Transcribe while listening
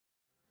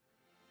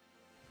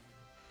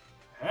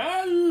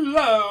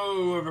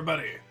Hello,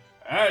 everybody!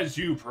 As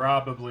you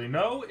probably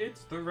know,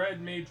 it's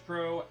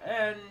Theredmagekro,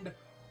 and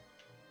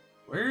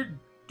we're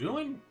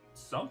doing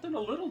something a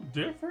little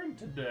different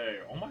today.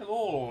 Oh my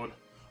lord.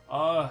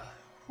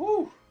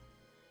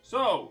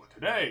 So,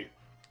 today,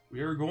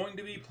 we are going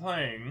to be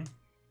playing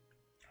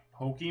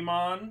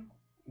Pokemon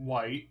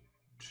White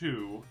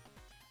 2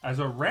 as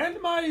a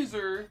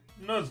Randomizer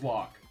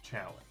Nuzlocke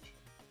challenge.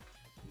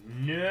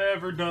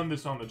 Never done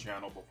this on the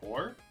channel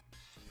before.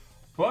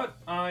 But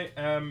I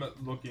am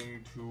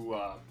looking to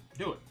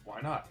do it. Why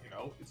not? You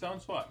know, it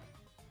sounds fun.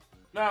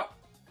 Now,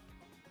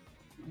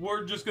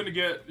 we're just going to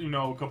get,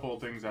 a couple of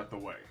things out the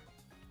way.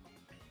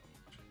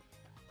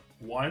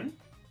 One,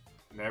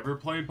 never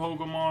played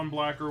Pokemon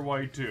Black or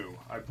White 2.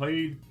 I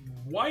played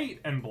White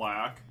and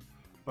Black,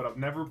 but I've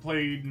never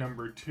played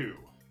number 2.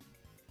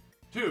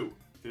 2,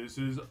 this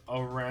is a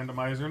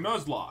randomizer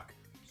Nuzlocke.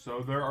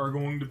 So there are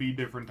going to be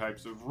different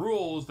types of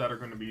rules that are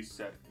going to be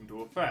set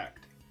into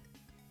effect.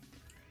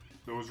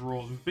 Those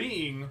rules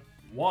being,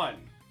 1,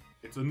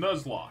 it's a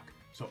Nuzlocke.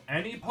 So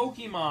any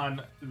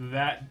Pokemon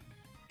that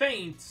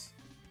faints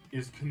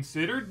is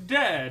considered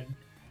dead,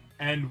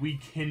 and we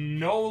can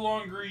no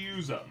longer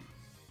use them.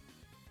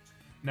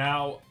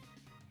 Now,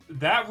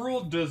 that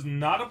rule does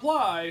not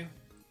apply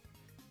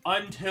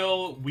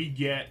until we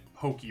get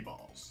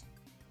Pokeballs.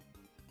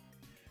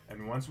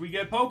 And once we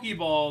get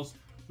Pokeballs,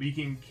 we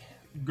can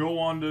go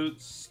on to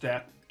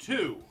step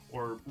 2,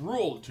 or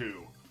rule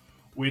 2.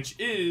 Which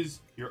is,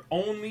 you're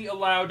only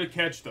allowed to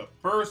catch the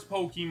first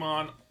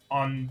Pokemon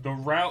on the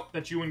route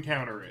that you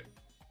encounter it.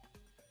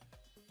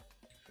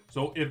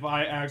 So if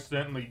I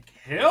accidentally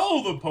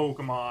kill the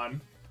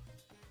Pokemon,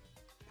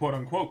 quote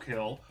unquote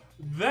kill,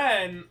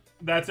 then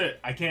that's it.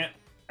 I can't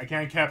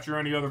capture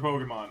any other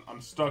Pokemon.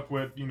 I'm stuck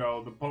with, the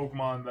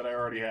Pokemon that I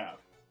already have.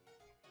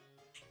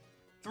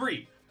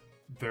 3,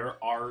 there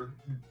are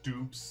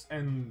dupes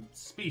and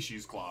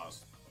species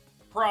claws.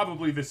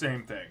 Probably the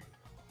same thing.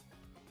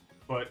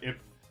 But if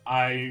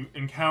I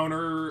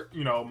encounter,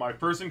 my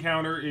first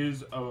encounter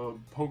is a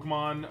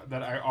Pokemon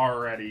that I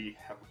already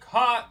have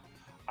caught,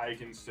 I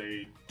can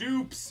say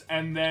dupes,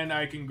 and then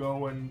I can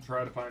go and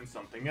try to find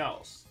something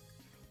else.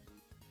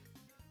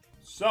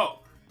 So,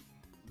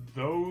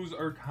 those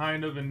are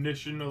kind of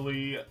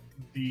initially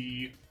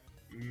the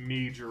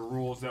major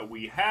rules that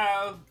we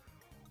have.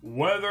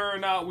 Whether or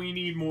not we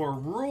need more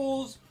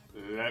rules,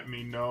 let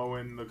me know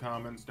in the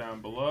comments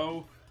down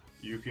below.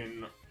 You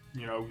can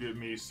give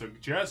me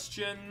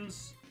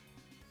suggestions,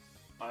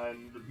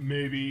 and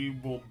maybe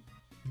we'll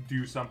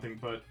do something,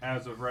 but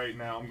as of right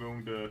now, I'm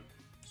going to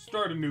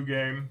start a new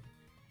game,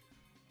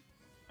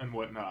 and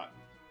whatnot.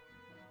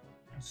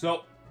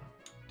 So,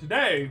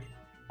 today,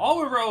 all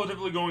we're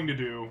relatively going to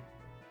do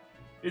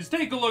is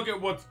take a look at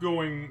what's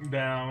going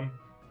down,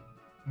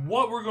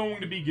 what we're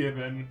going to be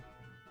given,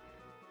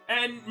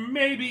 and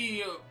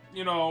maybe,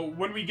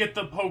 when we get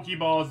the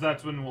Pokeballs,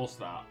 that's when we'll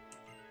stop.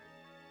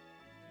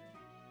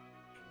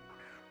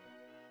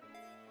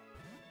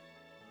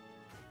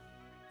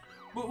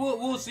 But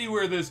we'll see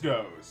where this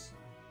goes.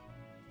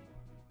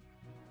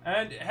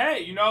 And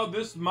hey,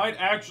 this might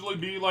actually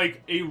be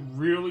like a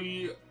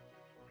really,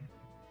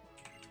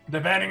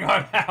 depending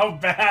on how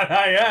bad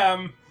I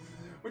am,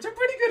 which I'm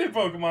pretty good at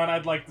Pokemon,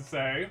 I'd like to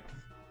say.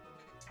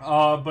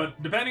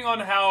 But depending on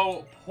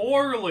how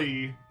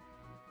poorly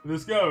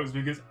this goes,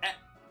 because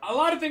a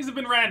lot of things have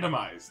been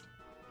randomized.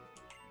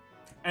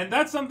 And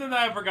that's something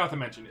that I forgot to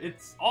mention.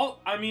 It's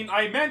all, I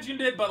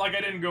mentioned it, but I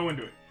didn't go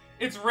into it.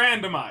 It's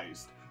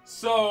randomized.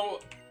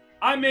 So,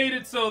 I made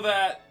it so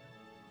that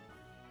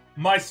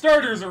my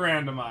starters are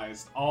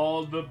randomized.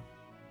 All the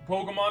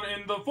Pokemon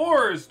in the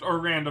forest are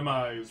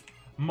randomized.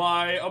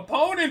 My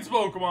opponent's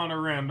Pokemon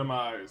are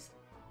randomized.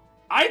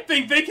 I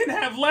think they can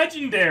have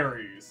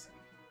legendaries.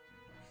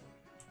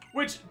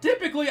 Which,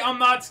 typically, I'm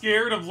not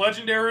scared of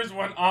legendaries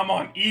when I'm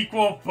on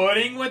equal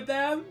footing with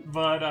them.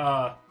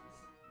 But,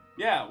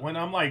 yeah, when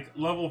I'm,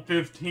 level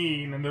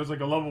 15 and there's, a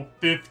level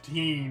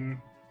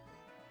 15...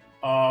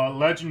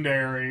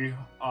 legendary,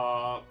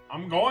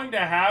 I'm going to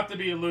have to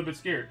be a little bit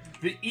scared.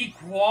 The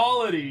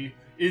equality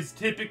is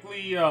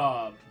typically,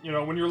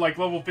 when you're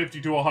level 50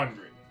 to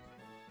 100.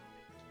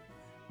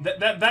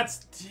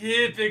 That's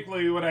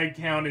typically what I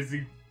count as,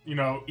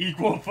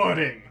 equal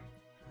footing.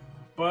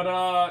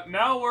 But,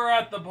 now we're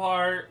at the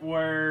part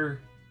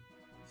where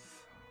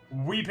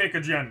we pick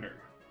a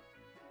gender.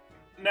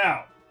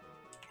 Now,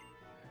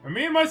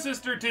 me and my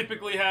sister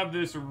typically have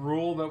this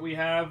rule that we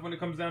have when it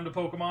comes down to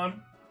Pokemon.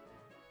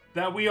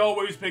 That we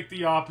always pick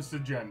the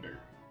opposite gender.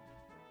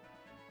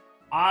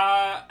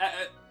 I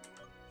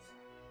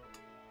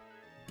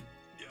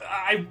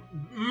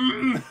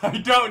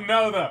don't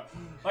know though.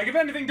 If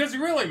anything, does it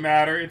really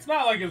matter? It's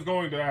not like it's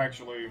going to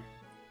actually.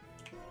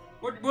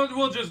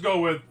 We'll just go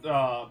with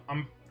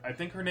I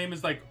think her name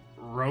is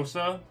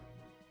Rosa.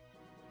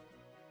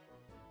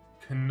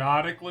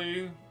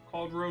 Canonically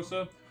called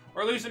Rosa,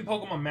 or at least in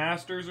Pokemon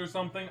Masters or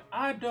something.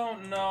 I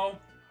don't know,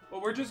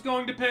 but we're just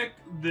going to pick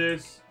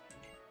this.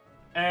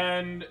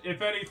 And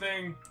if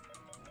anything,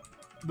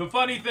 the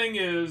funny thing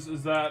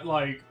is that,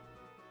 like,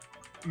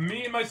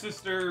 me and my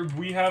sister,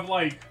 we have,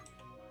 like,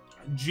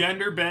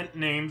 gender-bent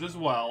names as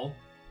well.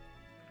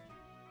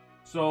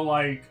 So,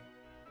 like,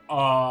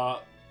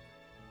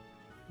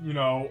 you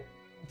know,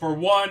 for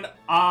one,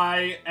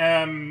 I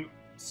am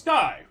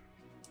Sky.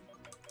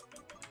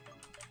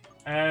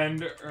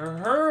 And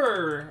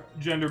her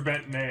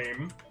gender-bent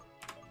name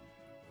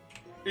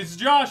is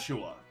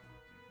Joshua.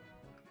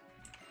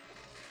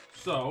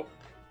 So,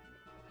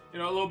 you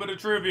know, a little bit of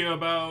trivia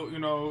about, you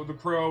know, the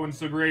Crow and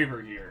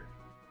Sugraver here.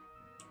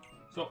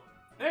 So,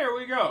 there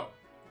we go.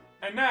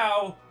 And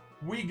now,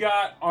 we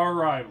got our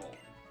rival.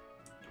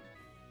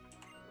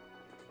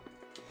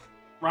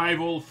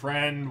 Rival,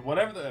 friend,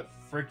 whatever the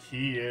frick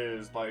he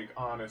is, like,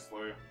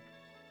 honestly.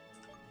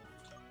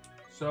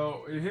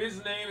 So,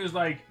 his name is,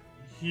 like,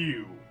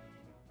 Hugh.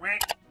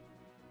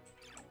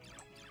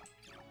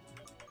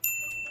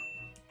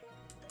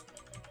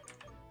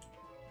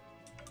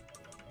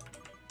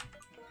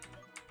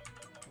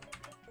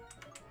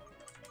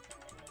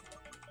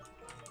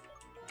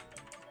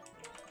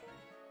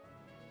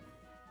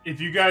 If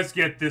you guys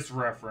get this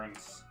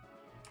reference,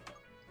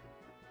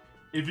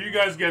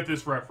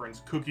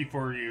 cookie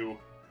for you.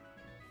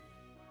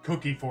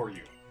 Cookie for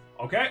you.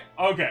 Okay?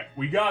 Okay,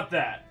 we got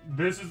that.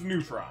 This is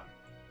Neutron.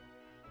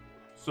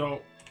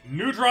 So,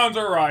 Neutron's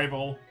our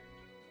rival.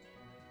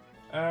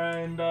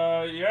 And,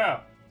 yeah.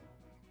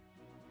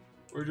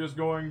 We're just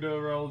going to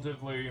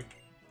relatively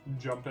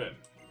jump in.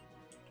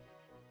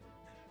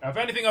 Now, if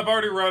anything, I've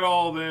already read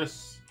all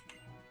this.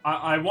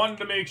 I wanted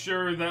to make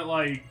sure that,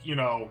 like, you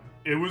know,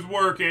 it was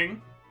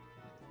working.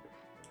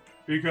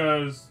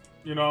 Because,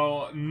 you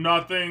know,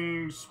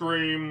 nothing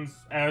screams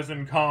as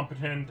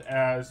incompetent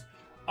as,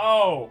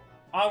 oh,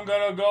 I'm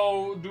gonna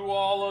go do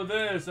all of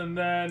this and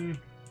then,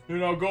 you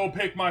know, go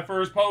pick my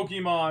first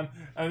Pokemon,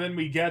 and then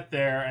we get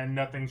there and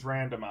nothing's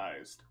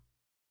randomized.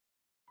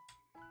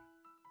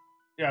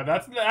 Yeah,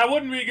 that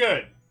wouldn't be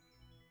good.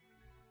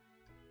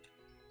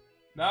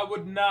 That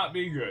would not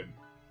be good.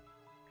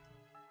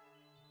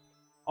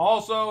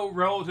 Also,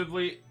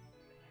 relatively,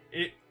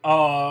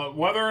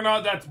 whether or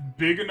not that's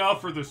big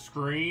enough for the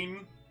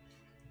screen,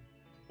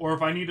 or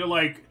if I need to,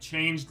 like,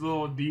 change the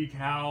little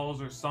decals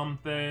or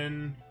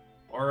something,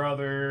 or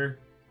other,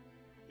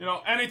 you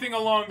know, anything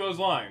along those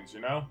lines,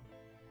 you know?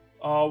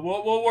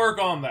 We'll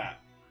work on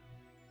that.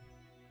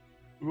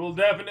 We'll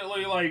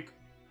definitely, like,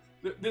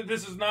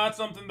 this is not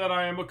something that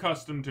I am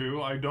accustomed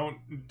to. I don't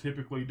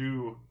typically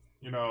do,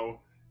 you know,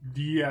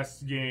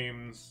 DS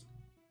games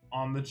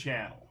on the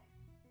channel.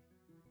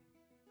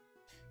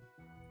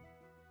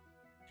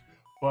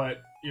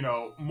 But, you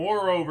know,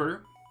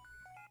 moreover,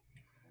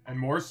 and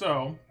more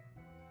so,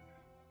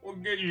 we'll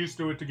get used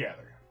to it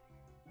together.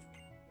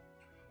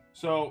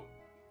 So,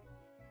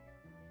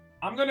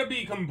 I'm gonna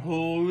be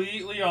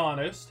completely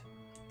honest,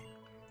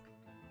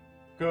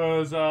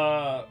 because,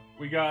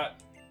 we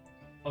got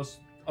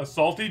a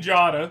salty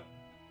Jada,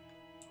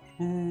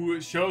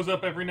 who shows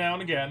up every now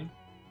and again,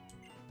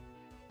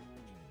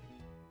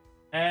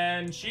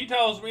 and she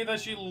tells me that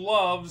she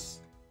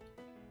loves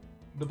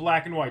the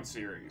Black and White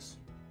series.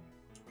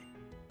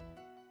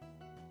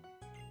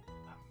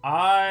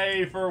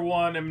 I, for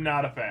one, am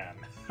not a fan.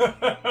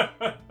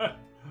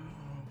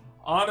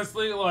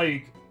 Honestly,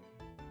 like,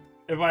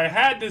 if I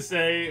had to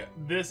say,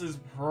 this is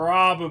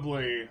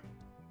probably...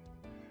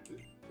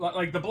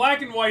 Like, the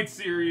Black and White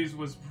series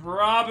was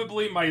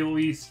probably my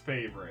least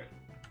favorite.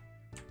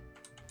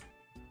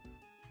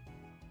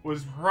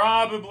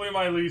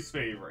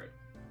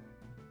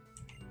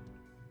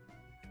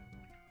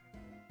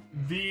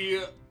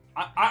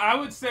 I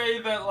would say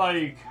that,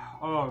 like...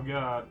 Oh,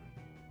 God.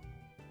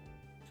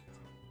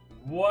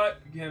 What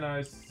can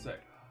I say?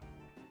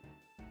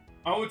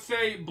 I would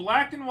say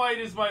Black and White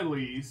is my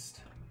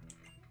least.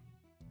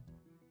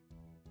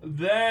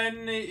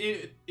 Then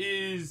it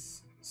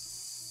is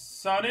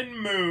Sun and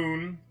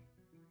Moon.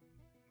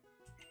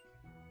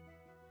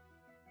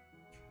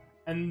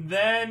 And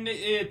then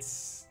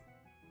it's...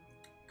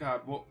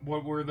 God,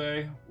 what were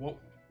they?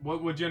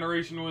 What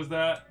generation was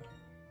that?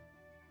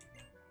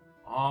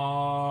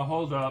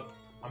 Hold up.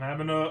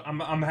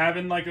 I'm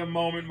having like a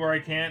moment where I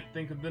can't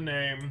think of the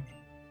name.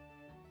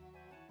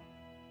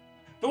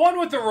 The one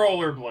with the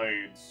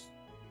rollerblades.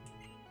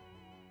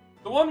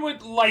 The one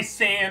with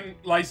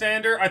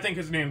Lysander. I think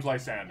his name's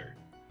Lysander.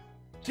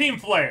 Team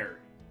Flare.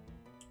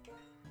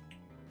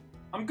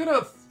 I'm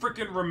gonna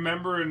freaking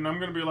remember it and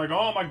I'm gonna be like,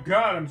 oh my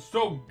god, I'm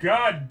so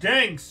god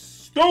dang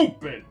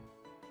stupid.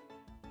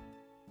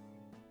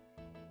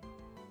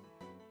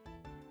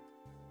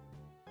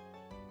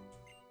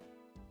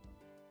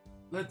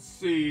 Let's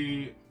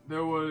see.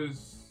 There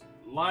was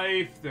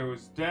life, there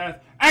was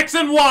death. X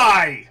and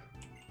Y!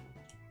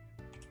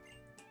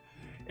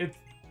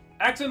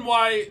 X and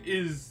Y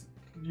is,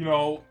 you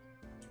know,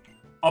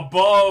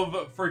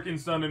 above freaking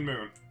Sun and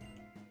Moon.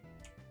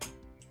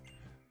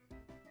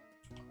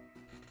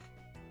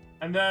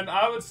 And then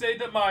I would say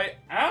that my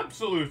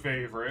absolute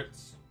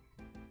favorites...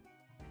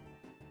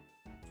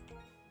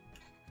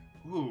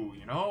 Ooh,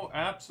 you know,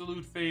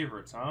 absolute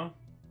favorites, huh?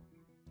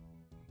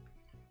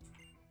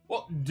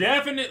 Well,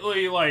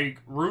 definitely, like,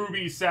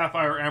 Ruby,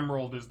 Sapphire,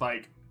 Emerald is,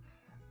 like,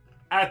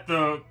 at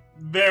the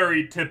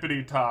very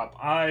tippity top.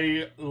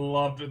 I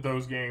loved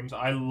those games.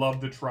 I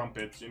loved the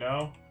trumpets, you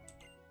know?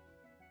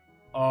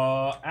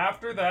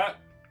 After that,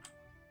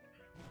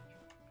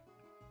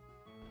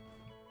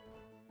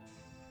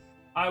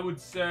 I would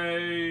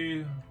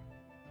say,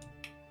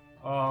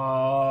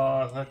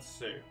 let's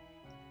see.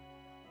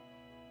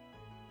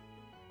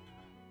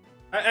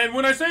 And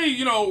when I say,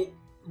 you know,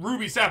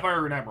 Ruby,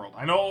 Sapphire, and Emerald,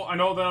 I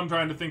know that I'm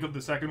trying to think of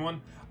the second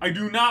one. I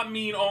do not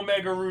mean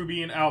Omega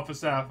Ruby and Alpha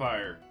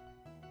Sapphire.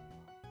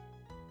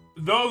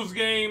 Those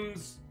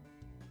games,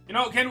 you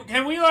know,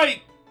 can we,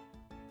 like,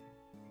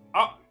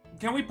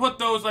 can we put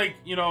those, like,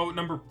 you know,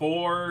 number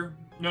 4?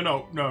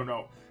 No.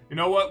 You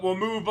know what? We'll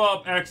move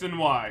up X and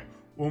Y.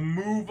 We'll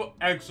move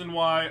X and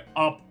Y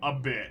up a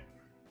bit.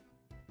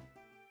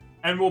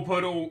 And we'll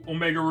put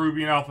Omega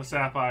Ruby and Alpha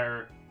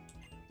Sapphire,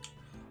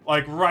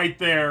 like, right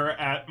there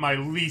at my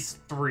least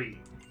 3.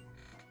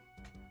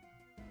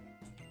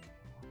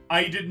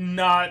 I did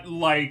not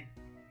like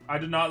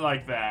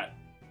that.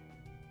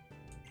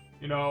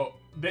 You know,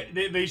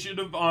 they should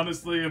have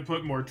honestly have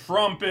put more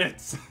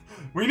trumpets.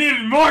 We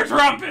needed more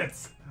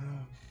trumpets!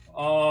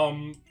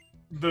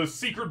 The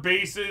secret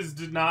bases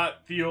did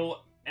not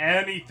feel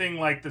anything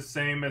like the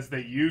same as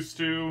they used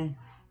to. You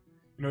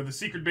know, the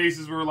secret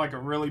bases were like a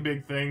really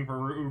big thing for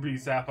Ruby,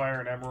 Sapphire,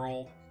 and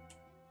Emerald.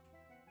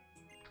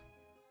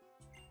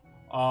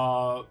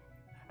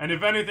 And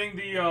if anything,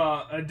 the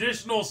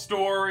additional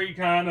story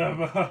kind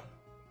of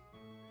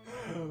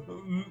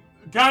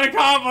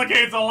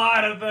complicates a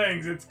lot of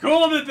things. It's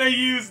cool that they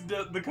used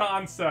the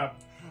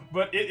concept,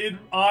 but it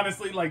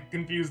honestly, like,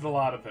 confused a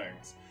lot of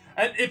things.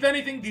 And if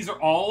anything, these are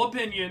all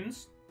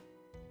opinions.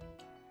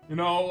 You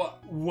know,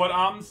 what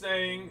I'm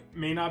saying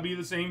may not be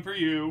the same for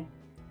you.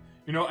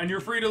 You know, and you're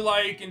free to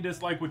like and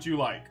dislike what you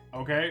like,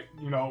 okay?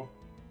 You know.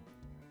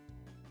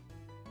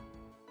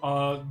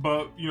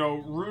 But, you know,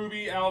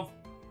 Ruby,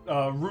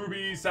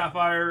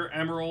 Sapphire,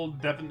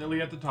 Emerald,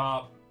 definitely at the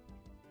top.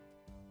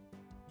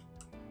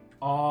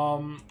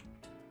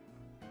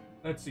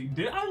 Let's see.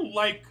 Did I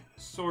like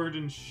Sword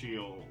and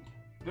Shield?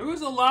 There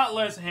was a lot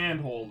less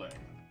hand-holding.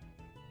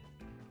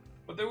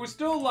 But there was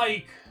still,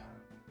 like...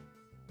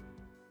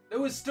 there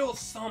was still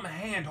some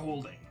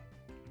hand-holding.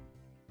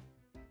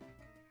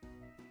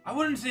 I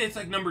wouldn't say it's,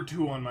 like, number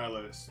 2 on my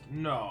list.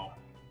 No.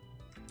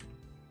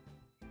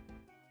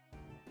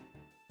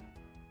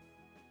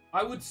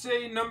 I would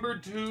say number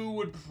 2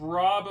 would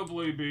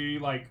probably be,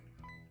 like...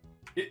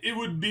 It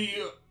would be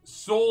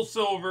Soul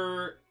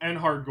Silver and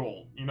Heart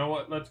Gold. You know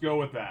what? Let's go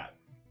with that.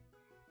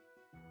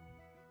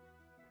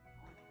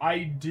 I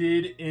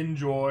did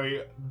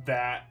enjoy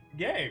that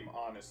game,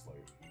 honestly.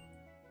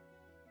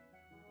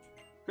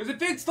 Because it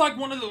fixed, like,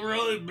 one of the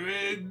really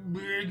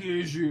big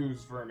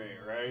issues for me,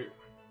 right?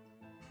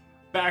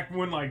 Back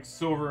when, like,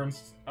 Silver and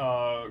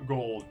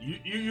Gold.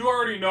 You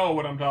already know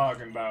what I'm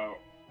talking about.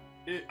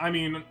 I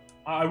mean,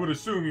 I would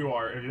assume you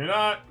are. If you're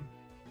not,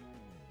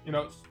 you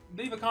know,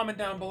 leave a comment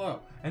down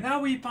below. And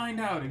now we find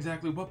out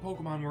exactly what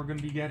Pokemon we're going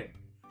to be getting.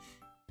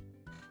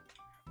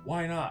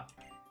 Why not?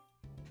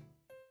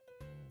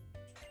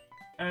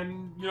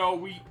 And, you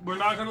know, we're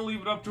not going to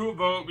leave it up to a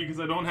vote because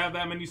I don't have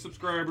that many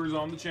subscribers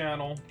on the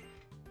channel.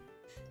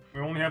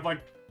 We only have,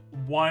 like,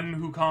 1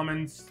 who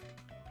comments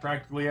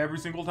practically every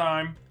single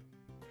time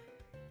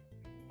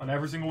on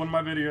every single one of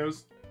my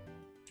videos.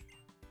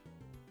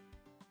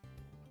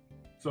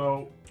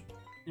 So,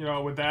 you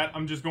know, with that,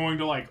 I'm just going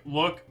to, like,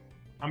 look.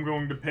 I'm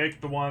going to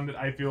pick the one that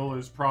I feel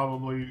is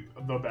probably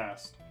the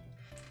best.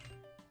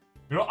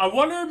 You know, I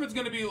wonder if it's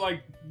going to be,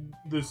 like,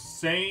 the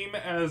same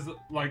as,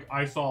 like,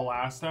 I saw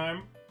last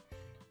time.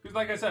 Because,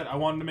 like I said, I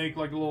wanted to make,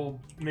 like, a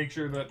little... make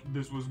sure that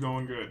this was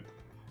going good.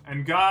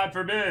 And God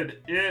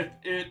forbid, if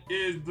it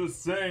is the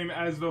same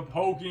as the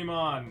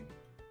Pokemon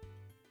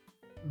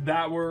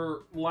that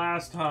were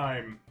last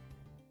time.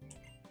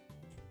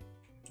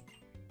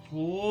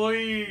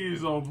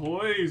 Please, oh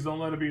please, don't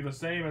let it be the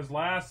same as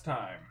last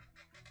time.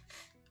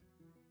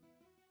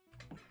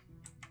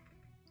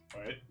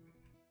 Wait.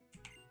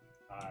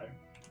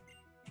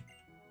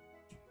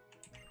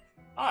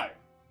 Hi.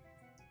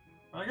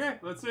 Okay,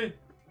 let's see.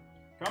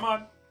 Come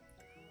on.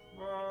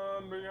 Come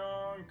on,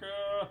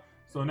 Bianca.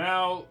 So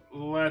now,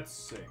 let's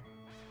see.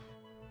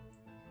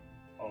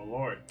 Oh,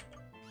 Lord.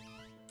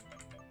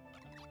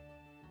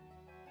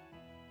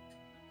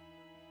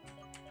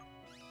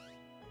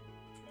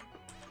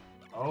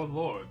 Oh,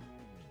 Lord.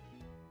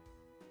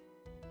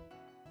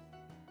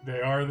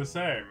 They are the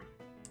same.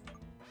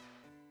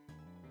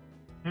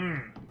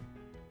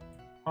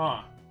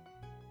 Huh.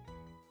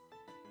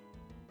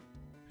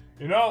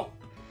 You know,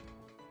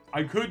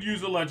 I could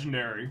use a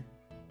legendary.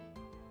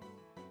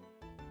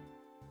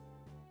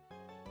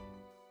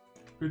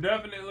 Could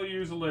definitely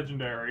use a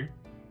legendary.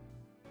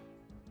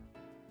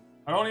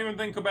 I don't even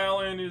think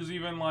Kabalion is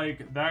even,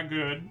 like, that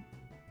good.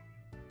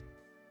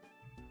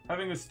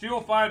 Having a steel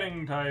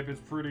fighting type is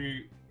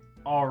pretty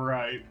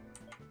alright.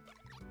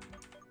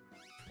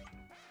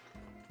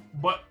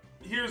 But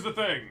here's the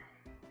thing.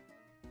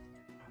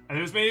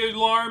 And this may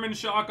alarm and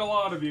shock a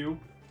lot of you.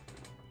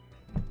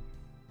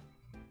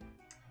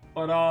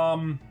 But,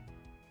 I'm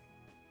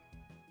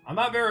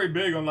not very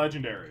big on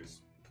legendaries.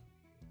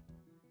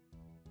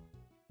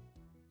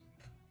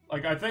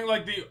 Like, I think,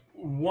 like, the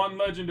one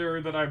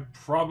legendary that I've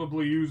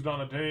probably used on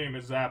a team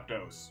is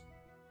Zapdos.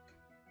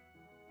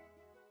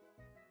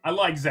 I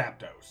like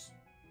Zapdos.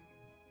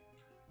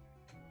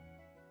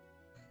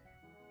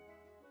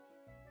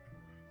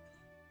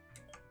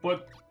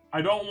 But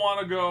I don't want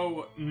to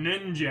go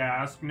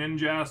Ninjask.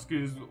 Ninjask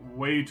is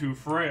way too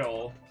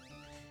frail.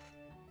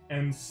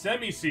 And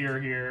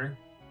Semi-Seer here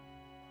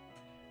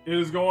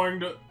is going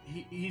to...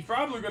 He's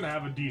probably going to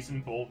have a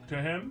decent bulk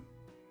to him.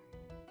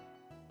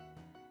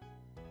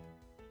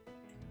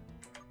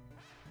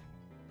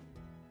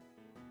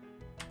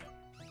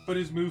 But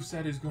his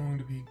moveset is going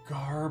to be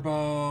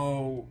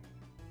Garbo.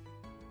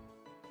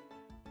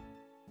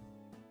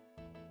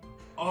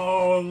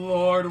 Oh,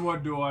 Lord,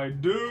 what do I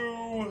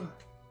do?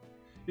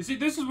 You see,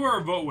 this is where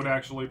a vote would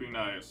actually be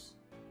nice.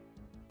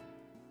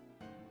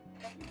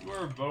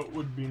 Where a vote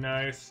would be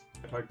nice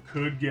if I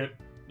could get,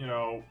 you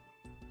know...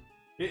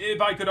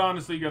 If I could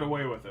honestly get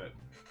away with it.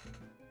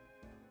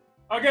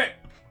 Okay.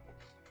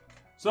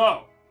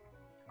 So,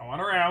 I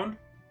went around,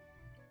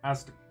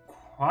 asked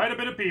quite a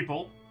bit of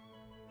people.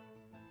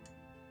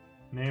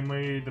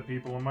 Namely, the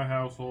people in my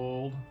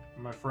household,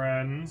 my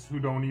friends who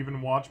don't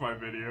even watch my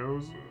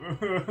videos.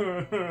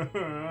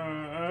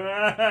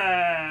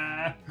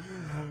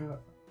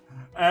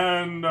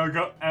 and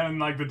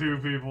like the two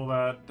people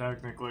that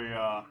technically,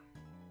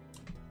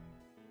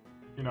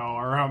 you know,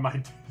 are on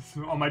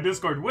my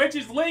Discord, which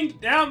is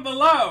linked down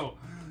below.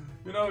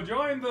 You know,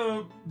 join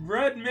the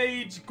Red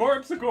Mage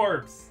Corpse to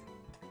Corpse.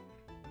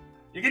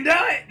 You can do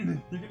it!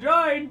 You can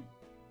join!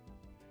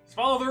 Just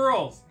follow the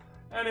rules.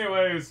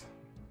 Anyways.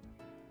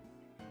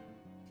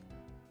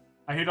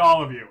 I hate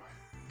all of you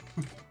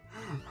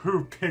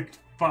who picked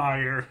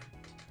fire.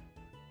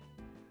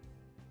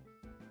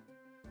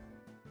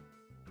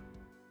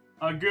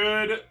 A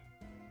good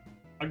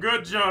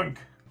chunk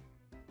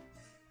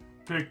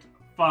picked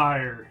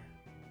fire.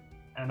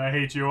 And I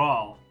hate you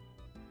all.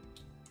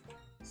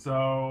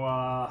 So,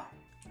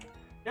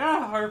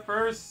 yeah, our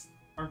first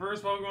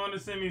Pokemon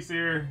is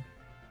Semi-Seer.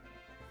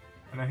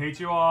 And I hate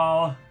you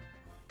all.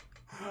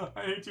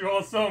 I hate you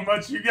all so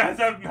much, you guys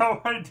have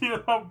no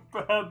idea how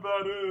bad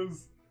that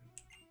is.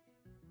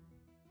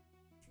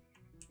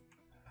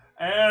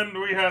 And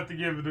we have to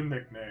give it a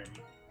nickname.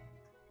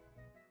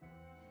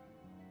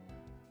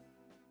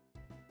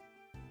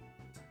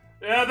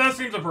 Yeah, that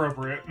seems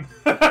appropriate.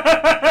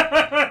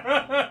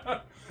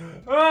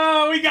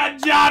 Oh, we got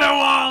Jada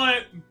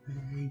Wallet!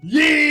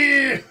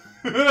 Yeah!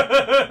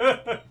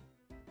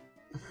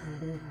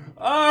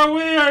 Oh,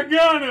 we are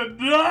gonna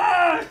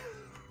die!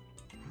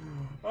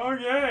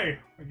 Okay,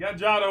 we got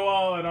Jada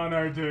Wallet on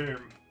our team.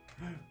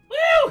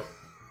 Woo!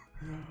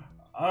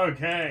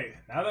 Okay,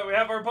 now that we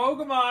have our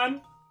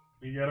Pokemon,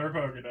 we get our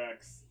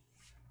Pokedex.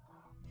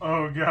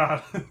 Oh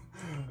god,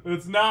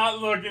 it's not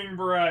looking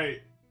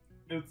bright.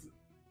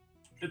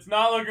 It's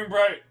not looking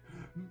bright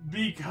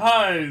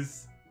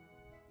because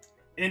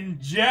in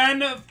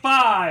Gen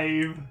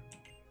 5,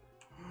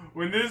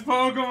 when this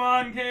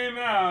Pokemon came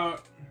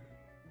out,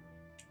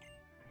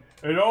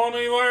 it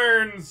only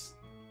learns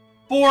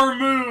 4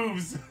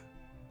 moves,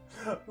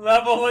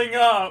 leveling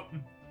up.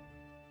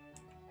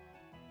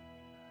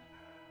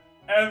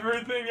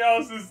 Everything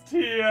else is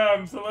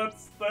TM, so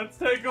let's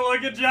take a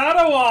look at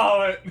Jada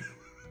Wallet.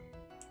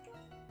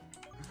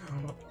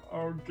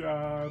 Oh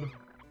god.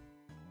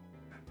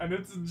 And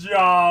it's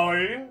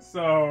jolly,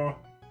 so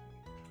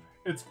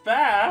it's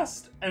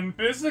fast and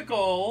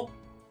physical.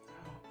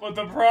 But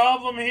the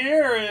problem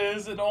here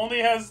is it only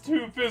has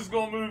 2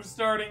 physical moves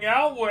starting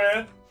out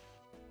with.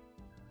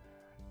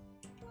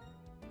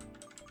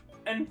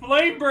 And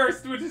Flame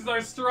Burst, which is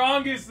our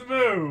strongest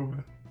move.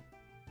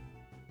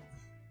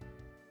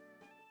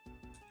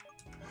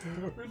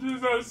 Which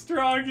is our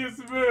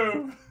strongest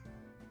move.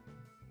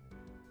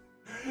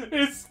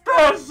 It's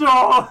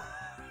special!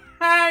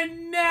 I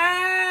know!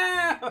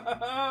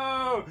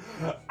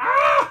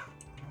 Ah!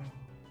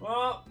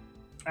 Well,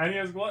 and he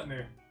has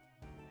Gluttony.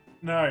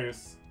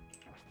 Nice.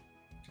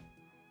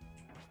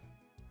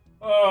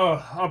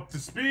 Oh, up to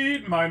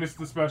speed, minus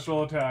the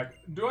special attack.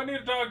 Do I need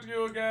to talk to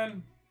you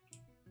again?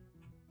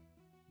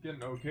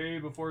 Getting okay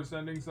before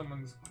sending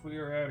someone's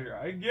clear out here.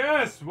 I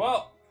guess!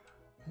 Well,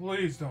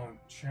 please don't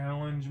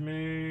challenge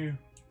me.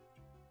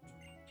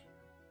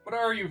 What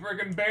are you,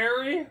 friggin'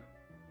 Barry?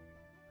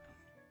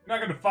 You're not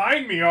gonna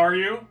find me, are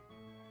you?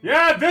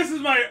 Yeah, this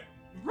is my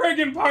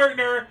friggin'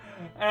 partner!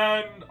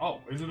 And...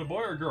 oh, is it a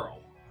boy or a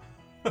girl?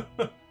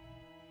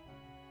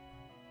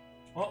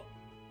 Well...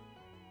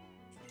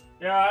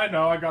 yeah, I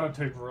know, I gotta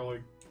take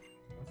really...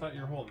 what's that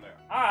you're holding there?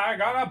 I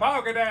got a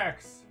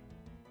Pokedex!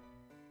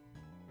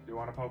 Do you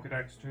want a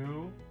Pokedex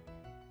too?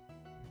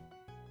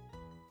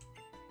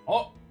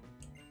 Oh!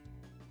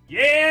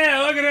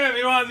 Yeah, look at him!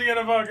 He wants to get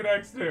a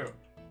Pokedex too!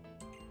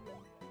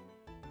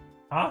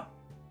 Huh?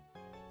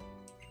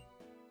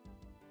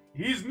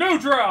 He's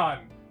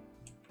Neutron!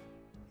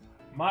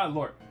 My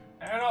lord.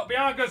 And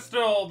Bianca's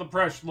still the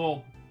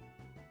little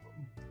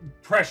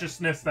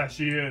preciousness that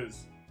she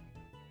is.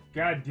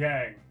 God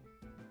dang.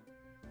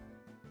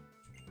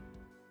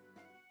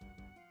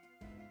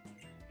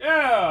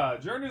 Yeah,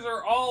 journeys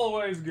are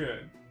always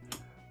good.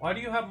 Why do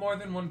you have more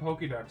than one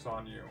Pokédex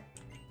on you?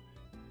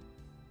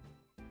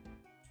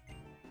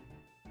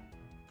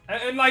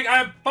 And like,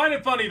 I find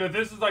it funny that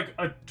this is like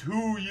a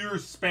 2-year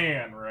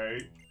span,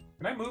 right?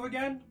 Can I move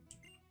again?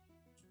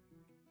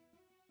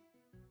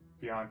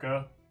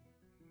 Bianca,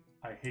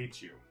 I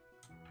hate you.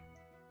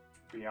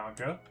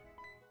 Bianca?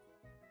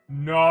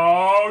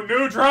 No,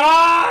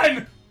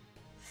 Neutron!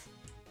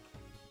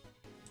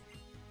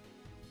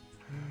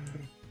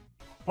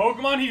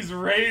 Pokemon he's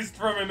raised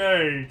from an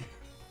egg.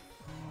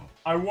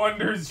 I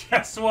wonder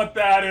just what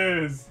that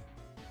is.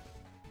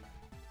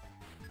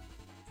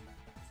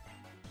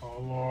 Oh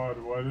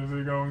lord, what is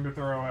he going to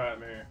throw at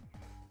me?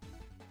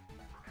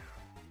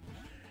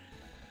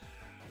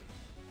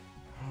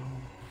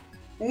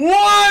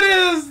 What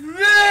is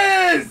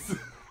this?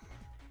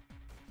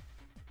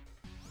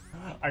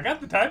 I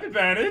got the type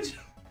advantage.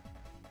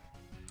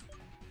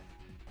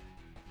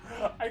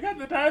 I got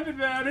the type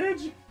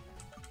advantage.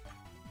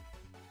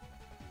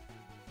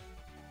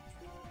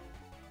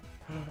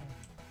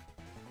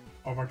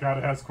 Oh my god,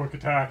 it has quick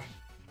attack.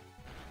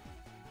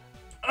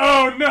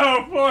 Oh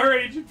no, 4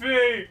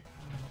 HP!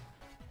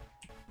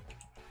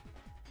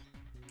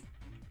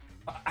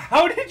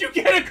 How did you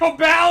get a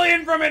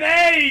Cobalion from an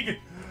egg?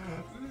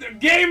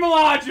 Game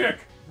logic!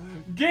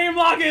 Game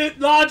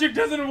logic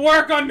doesn't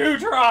work on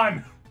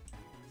Neutron!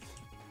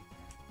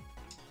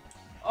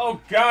 Oh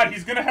god,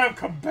 he's gonna have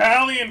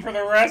Cobalion for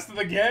the rest of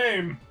the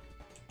game.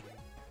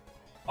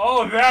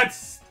 Oh,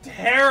 that's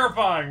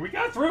terrifying. We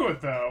got through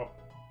it though.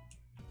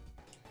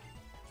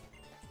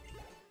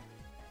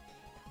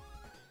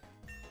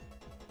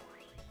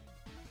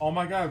 Oh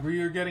my god,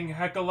 we are getting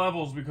hecka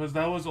levels because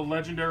that was a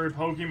legendary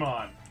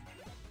Pokemon.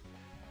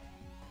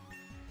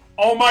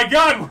 Oh my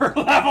god, we're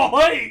level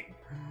 8!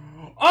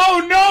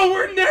 Oh no,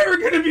 we're never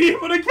gonna be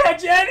able to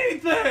catch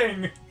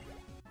anything!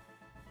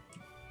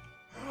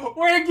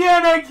 We're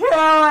gonna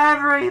kill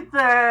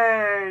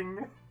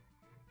everything!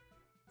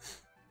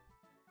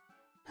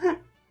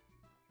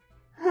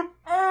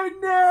 Oh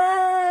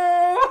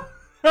no!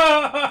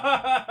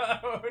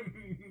 Oh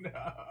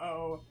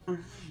no!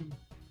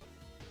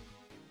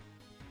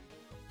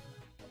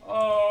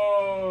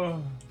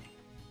 Oh.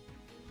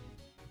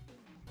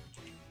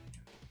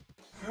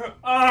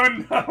 Oh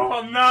no,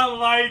 I'm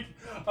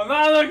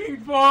not looking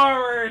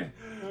forward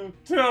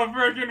to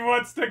freaking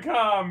what's to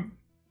come.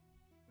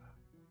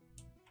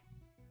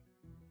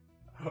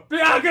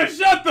 Bianca,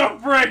 shut the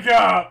frick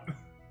up!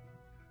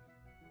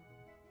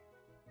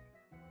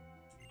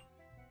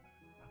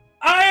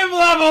 I am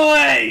level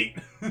 8!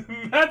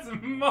 That's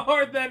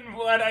more than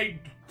what I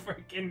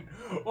freaking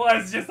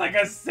was just like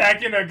a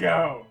second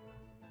ago.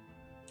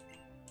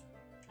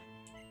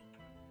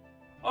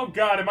 Oh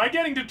god, am I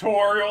getting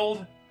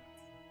tutorialed?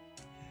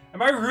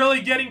 Am I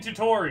really getting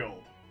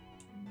tutorialed?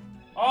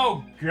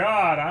 Oh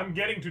god, I'm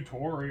getting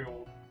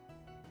tutorialed.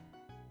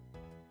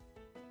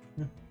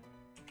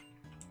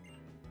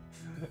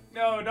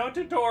 No, don't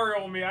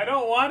tutorial me. I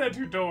don't want a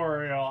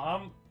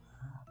tutorial.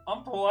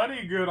 I'm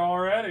plenty good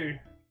already.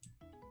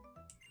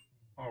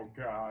 Oh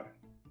god.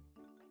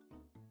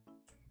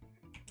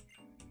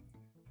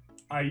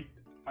 I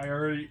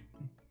already...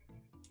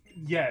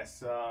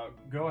 Yes,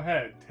 go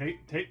ahead.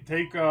 Take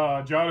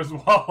Jada's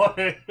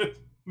wallet.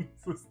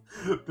 This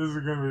is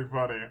gonna be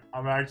funny.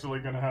 I'm actually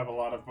gonna have a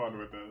lot of fun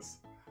with this.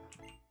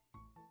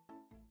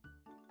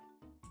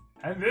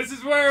 And this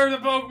is where the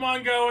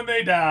Pokemon go when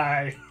they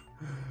die.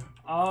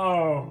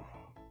 Oh.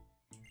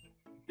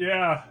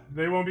 Yeah,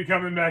 they won't be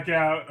coming back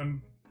out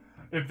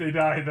if they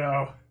die,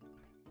 though.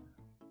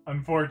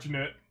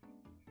 Unfortunate.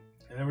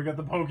 And then we got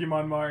the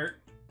Pokemon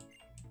Mart.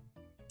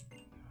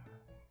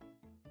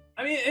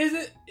 I mean,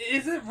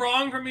 is it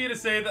wrong for me to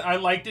say that I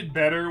liked it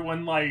better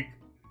when, like,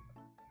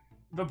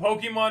 the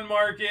Pokemon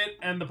Market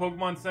and the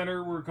Pokemon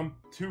Center were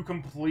two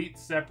complete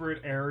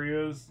separate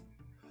areas?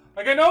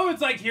 Like, I know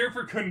it's, like, here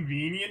for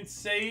convenience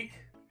sake.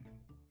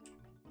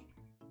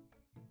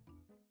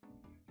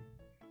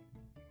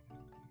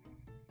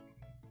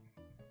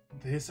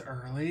 This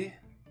early?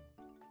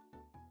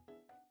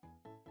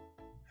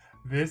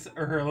 This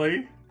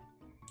early?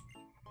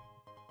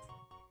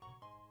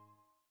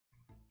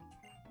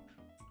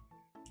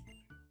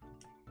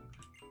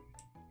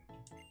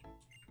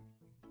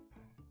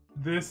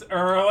 This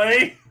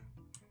early?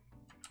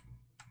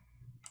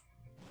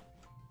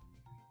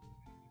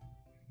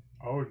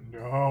 Oh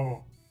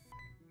no.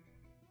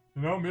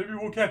 You know, maybe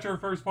we'll catch our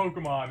first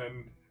Pokemon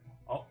and...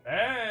 Oh,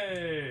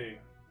 hey!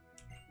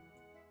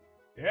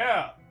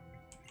 Yeah.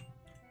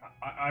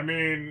 I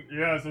mean,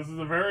 yes, this is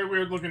a very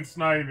weird looking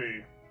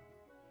Snivy.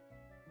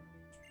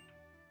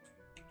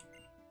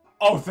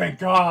 Oh, thank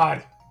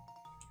God!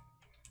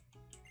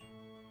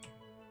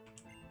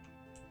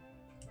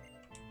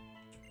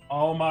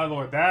 Oh my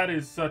lord, that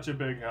is such a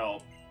big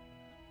help.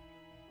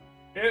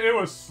 It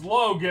was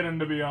slow getting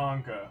to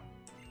Bianca.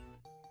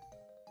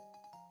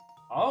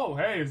 Oh,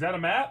 hey, is that a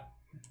map?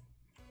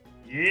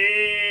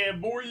 Yeah,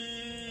 boy!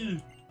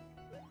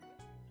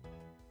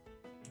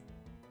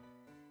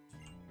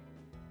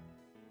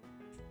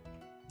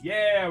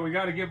 Yeah, we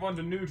gotta give one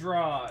to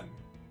Neutron.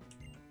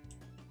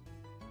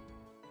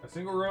 A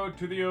single road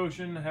to the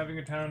ocean, having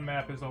a town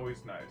map is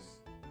always nice.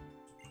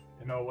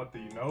 You know what the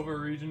Unova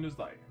region is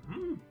like.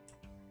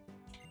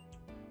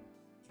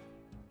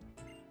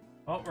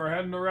 Oh, we're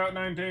heading to Route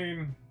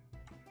 19.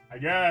 I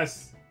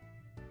guess.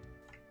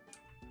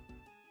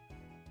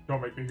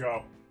 Don't make me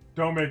go.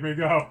 Don't make me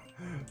go.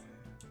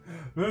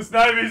 This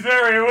time is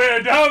very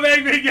weird. Don't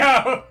make me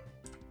go!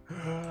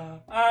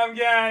 I'm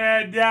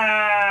gonna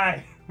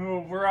die!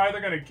 We're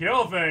either gonna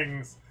kill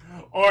things,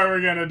 or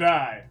we're gonna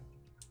die.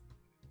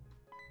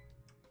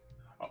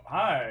 Oh,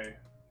 hi.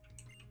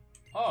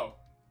 Oh,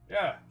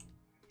 yeah.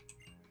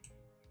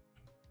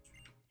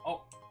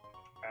 Oh,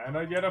 and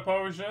I get a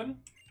potion.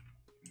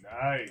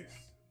 Nice.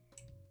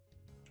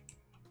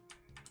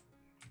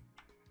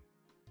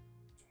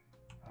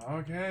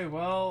 Okay,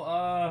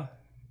 well,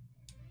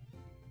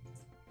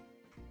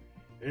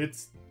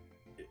 it's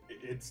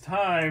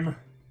time.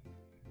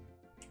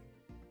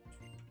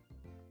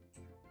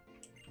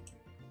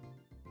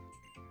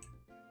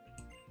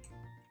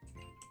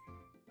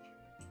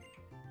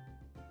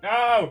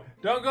 No!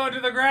 Don't go into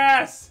the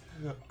grass!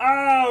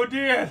 Oh,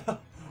 dear!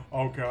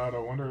 Oh, God, I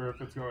wonder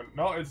if it's going...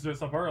 No, it's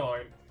just a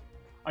Purloin.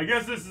 I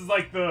guess this is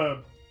like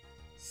the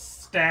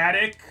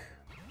static...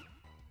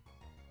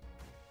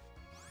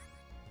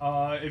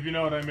 if you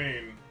know what I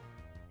mean.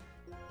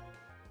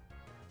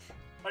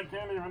 I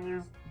can't even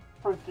use...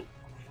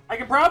 I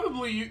can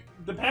probably,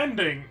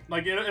 depending,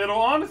 like, it'll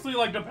honestly,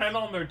 like, depend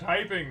on their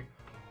typing,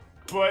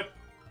 but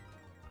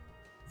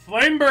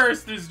Flame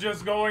Burst is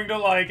just going to,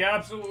 like,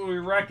 absolutely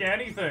wreck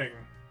anything.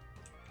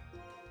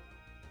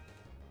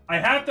 I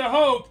have to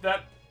hope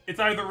that it's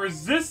either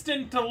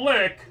resistant to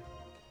Lick,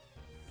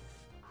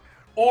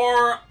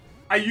 or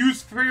I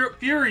use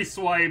Fury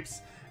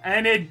Swipes,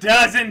 and it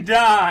doesn't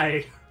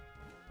die.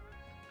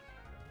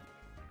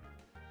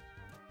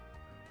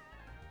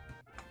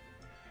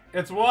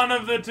 It's one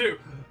of the two.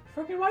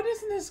 Fucking, why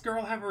doesn't this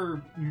girl have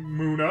her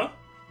Muna?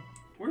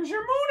 Where's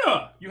your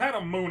Muna? You had a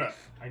Muna.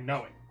 I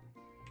know it.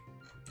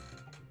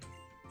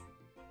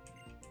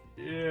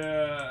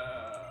 Yeah.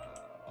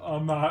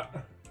 I'm not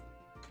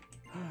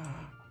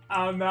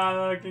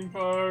looking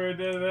forward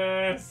to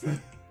this.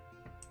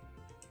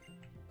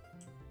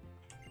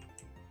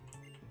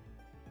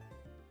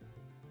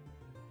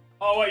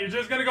 Oh, wait, you're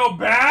just gonna go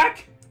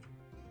back?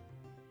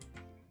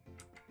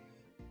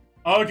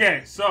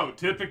 Okay, so,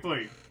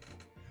 typically,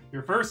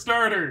 your first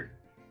starter,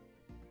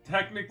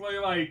 technically,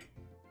 like,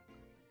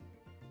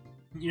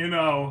 you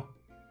know,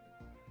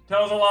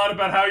 tells a lot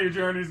about how your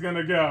journey's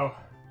gonna go.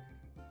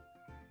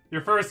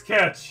 Your first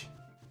catch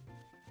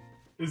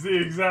is the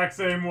exact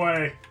same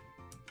way.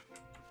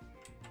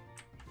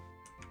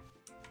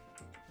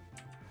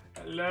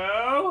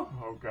 Hello?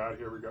 Oh God,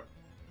 here we go.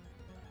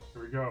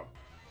 Here we go.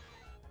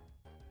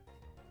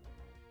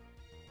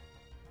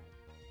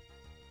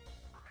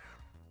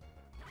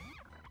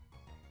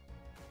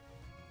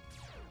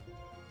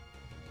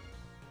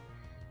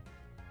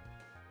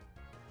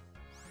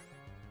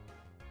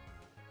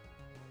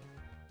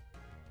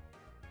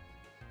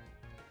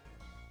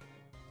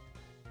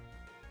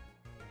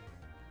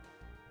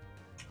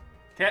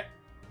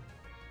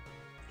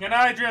 Can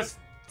I just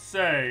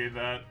say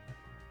that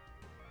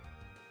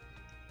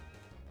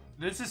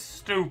this is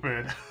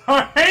stupid?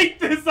 I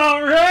hate this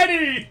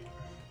already!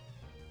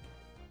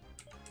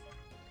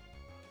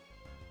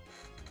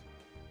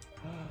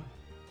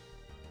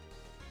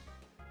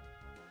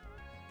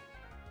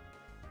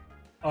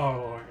 Oh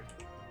Lord.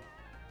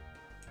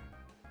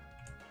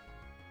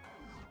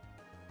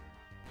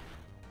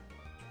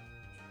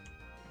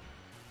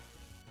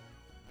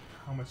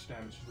 How much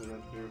damage does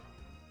that do?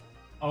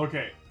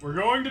 Okay, we're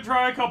going to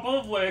try a couple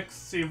of licks,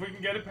 see if we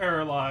can get it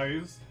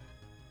paralyzed.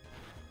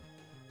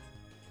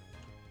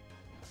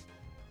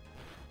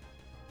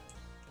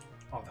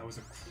 Oh, that was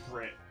a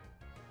crit.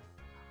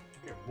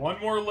 Okay, one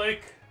more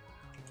lick.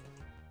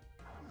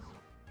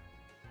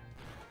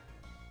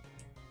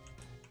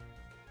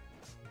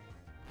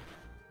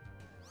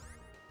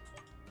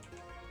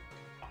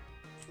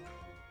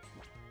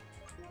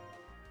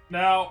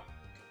 Now,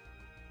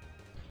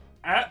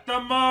 at the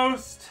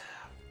most,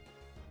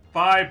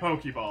 5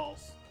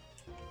 Pokeballs.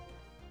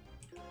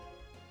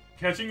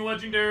 Catching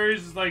legendaries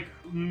is like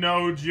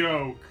no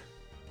joke.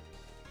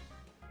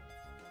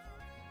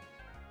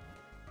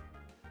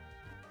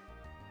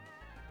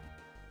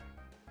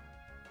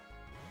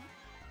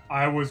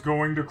 I was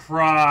going to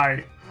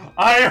cry.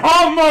 I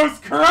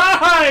almost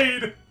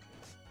cried!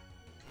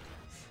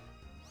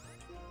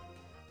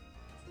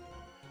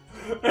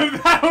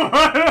 If that would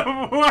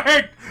have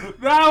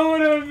worked, that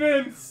would have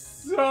been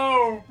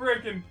so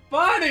freaking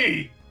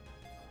funny!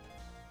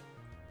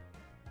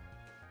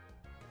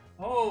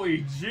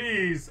 Holy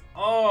jeez.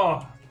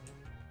 Oh.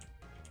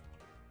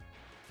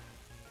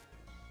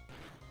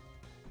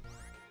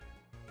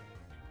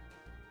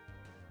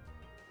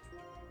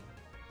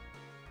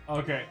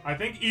 Okay, I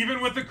think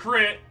even with the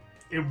crit,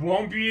 it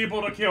won't be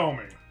able to kill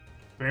me.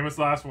 Famous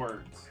last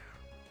words.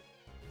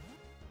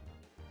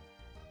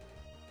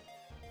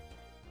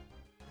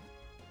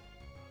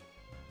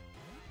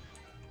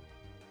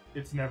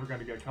 It's never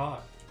gonna get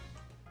caught.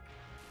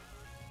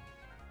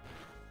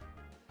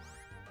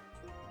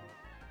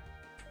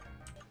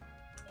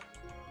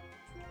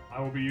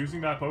 I will be using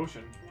that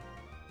potion.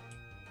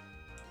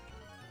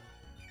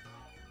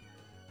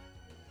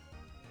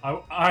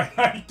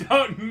 I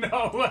don't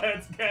know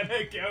what's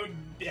gonna go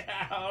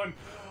down.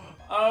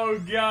 Oh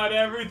god,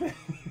 everything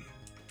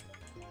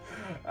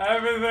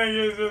everything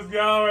is just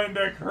going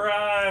to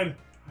crud.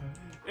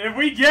 If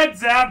we get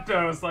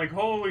Zapdos, like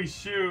holy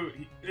shoot,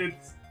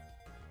 it's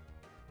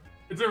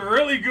a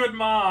really good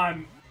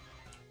mon.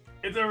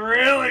 It's a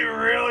really,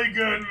 really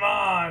good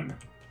mon.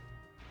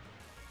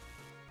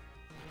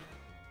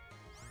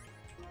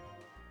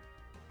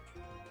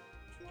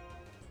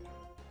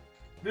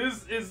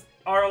 This is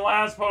our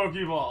last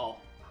Pokeball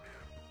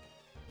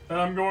that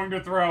I'm going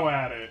to throw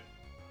at it.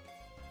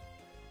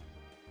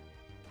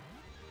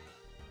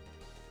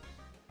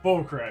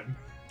 Full cred.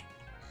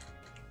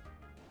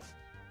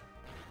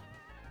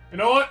 You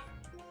know what?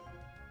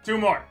 2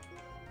 more.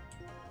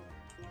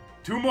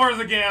 2 more is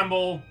a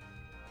gamble.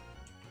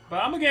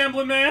 But I'm a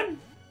gambling man.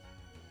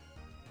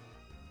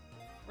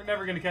 We're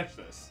never gonna catch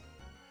this.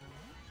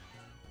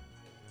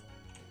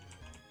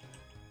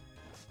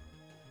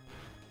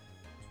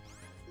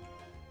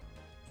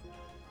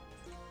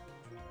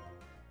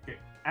 Okay,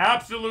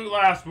 absolute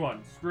last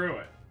one. Screw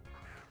it.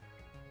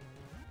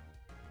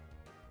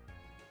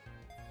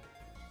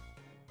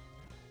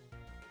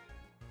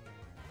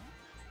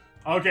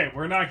 Okay,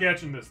 we're not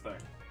catching this thing.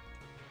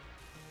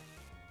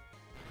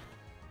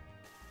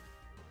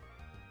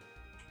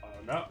 Oh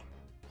no.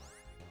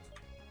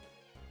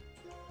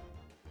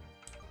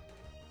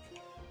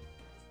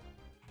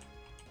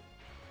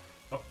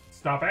 Oh,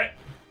 stop it.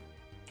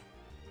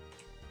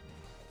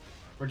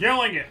 We're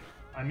killing it.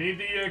 I need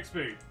the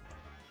EXP.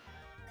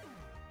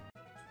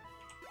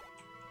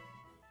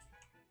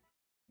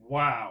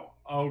 Wow.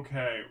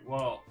 Okay,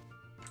 well.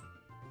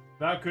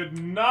 That could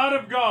not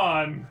have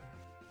gone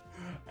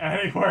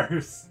any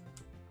worse.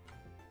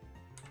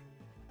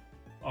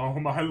 Oh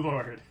my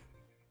lord.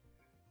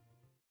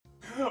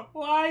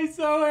 Why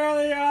so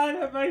early on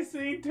have I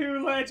seen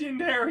 2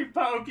 legendary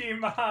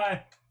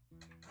Pokemon?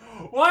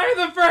 Why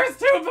are the first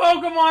 2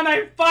 Pokemon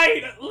I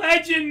fight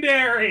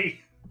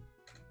legendary?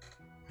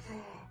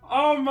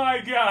 Oh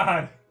my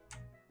god.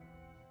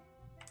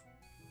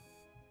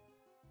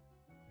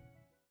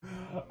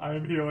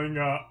 I'm healing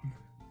up.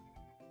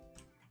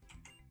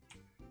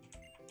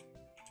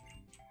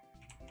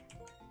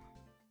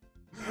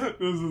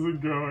 This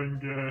isn't going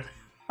good.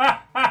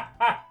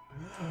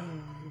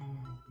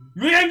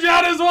 Me and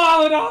John is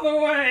wallet all the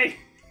way!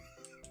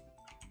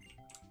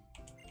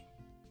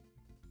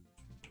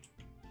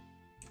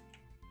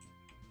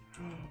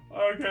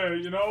 Okay,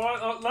 you know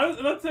what?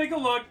 Let's take a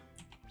look.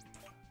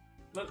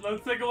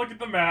 Let's take a look at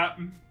the map.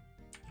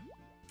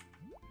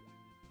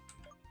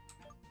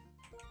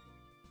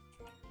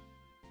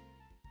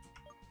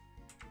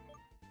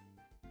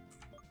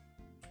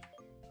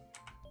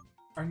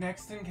 Our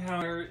next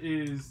encounter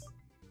is...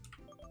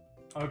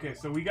 Okay,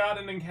 so we got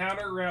an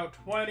encounter Route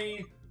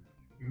 20,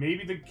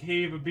 maybe the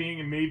Cave of Being,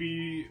 and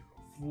maybe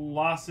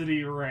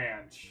Velocity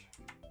Ranch.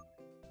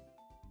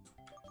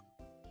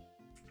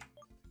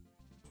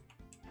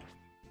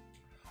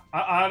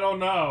 I don't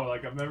know,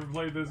 like, I've never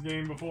played this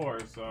game before,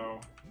 so...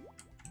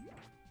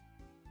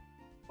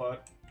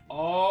 But...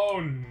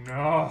 Oh,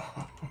 no!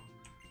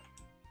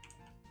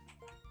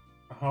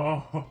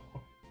 Oh...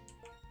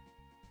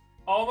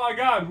 Oh my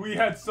god, we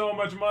had so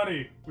much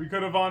money. We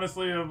could have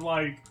honestly have,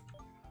 like,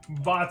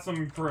 bought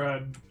some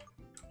cred.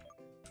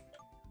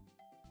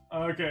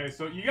 Okay,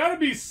 so you gotta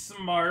be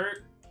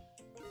smart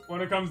when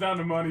it comes down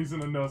to monies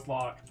in a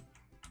Nuzlocke,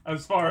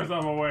 as far as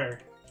I'm aware.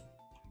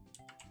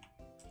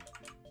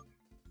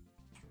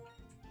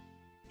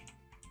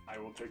 I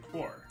will take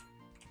 4.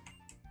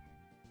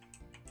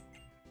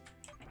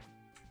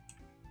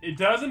 It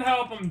doesn't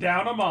help I'm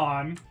down a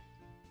mon.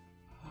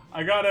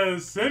 I got a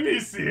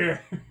Simisear.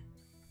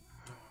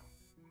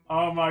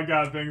 Oh my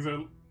god, things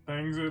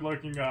are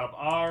looking up.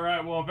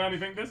 Alright, well, if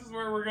anything, this is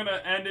where we're gonna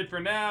end it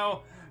for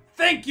now.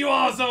 Thank you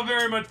all so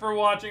very much for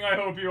watching. I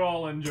hope you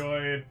all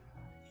enjoyed.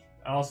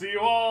 I'll see you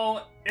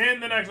all in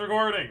the next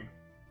recording.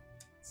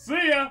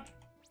 See ya!